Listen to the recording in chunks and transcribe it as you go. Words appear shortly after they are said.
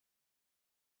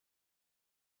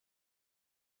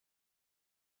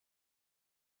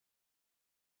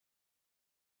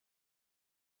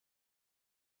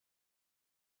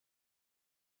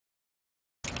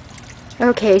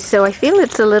Okay, so I feel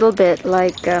it's a little bit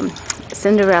like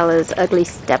Cinderella's ugly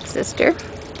stepsister.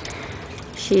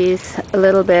 She's a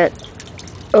little bit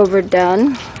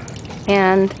overdone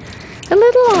and a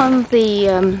little on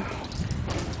the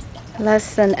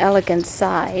less than elegant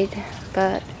side,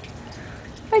 but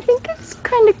I think it's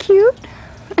kind of cute.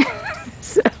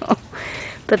 So,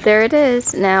 but there it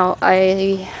is. Now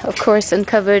I, of course,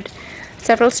 uncovered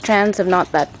several strands of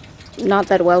not that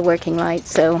well working light,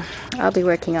 so I'll be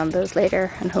working on those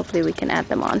later, and hopefully we can add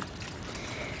them on.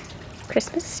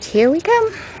 Christmas, here we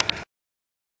come.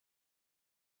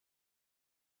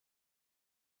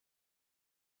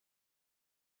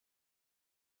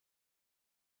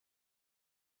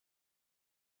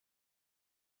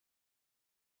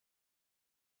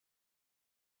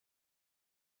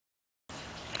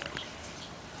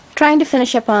 Trying to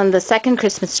finish up on the second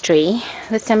Christmas tree.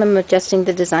 This time I'm adjusting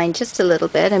the design just a little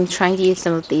bit. I'm trying to use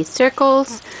some of these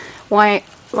circles,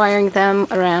 wiring them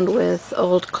around with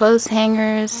old clothes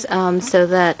hangers so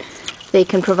that they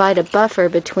can provide a buffer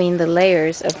between the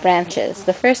layers of branches.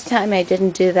 The first time I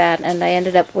didn't do that, and I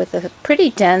ended up with a pretty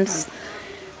dense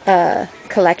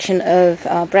collection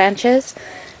of branches.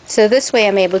 So this way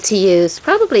I'm able to use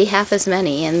probably half as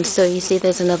many, and so you see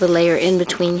there's another layer in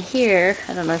between here.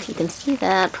 I don't know if you can see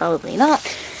that, probably not.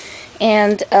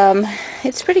 And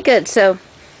it's pretty good. So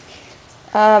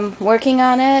working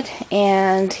on it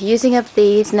and using up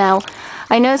these. Now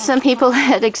I know some people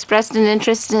had expressed an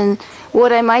interest in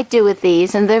what I might do with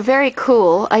these, and they're very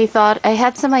cool. I thought I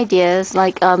had some ideas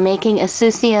like making a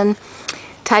Seussian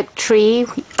type tree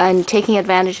and taking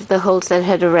advantage of the holes that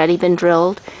had already been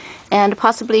drilled, and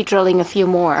possibly drilling a few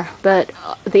more. But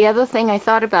the other thing I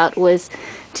thought about was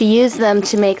to use them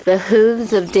to make the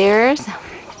hooves of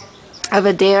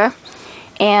a deer,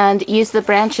 and use the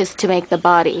branches to make the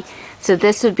body. So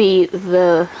this would be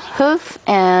the hoof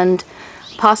and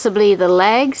possibly the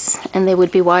legs, and they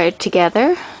would be wired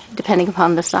together depending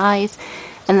upon the size.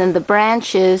 And then the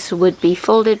branches would be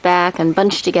folded back and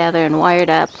bunched together and wired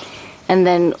up, and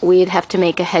then we'd have to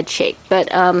make a head shape. But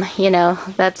you know,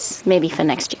 that's maybe for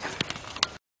next year.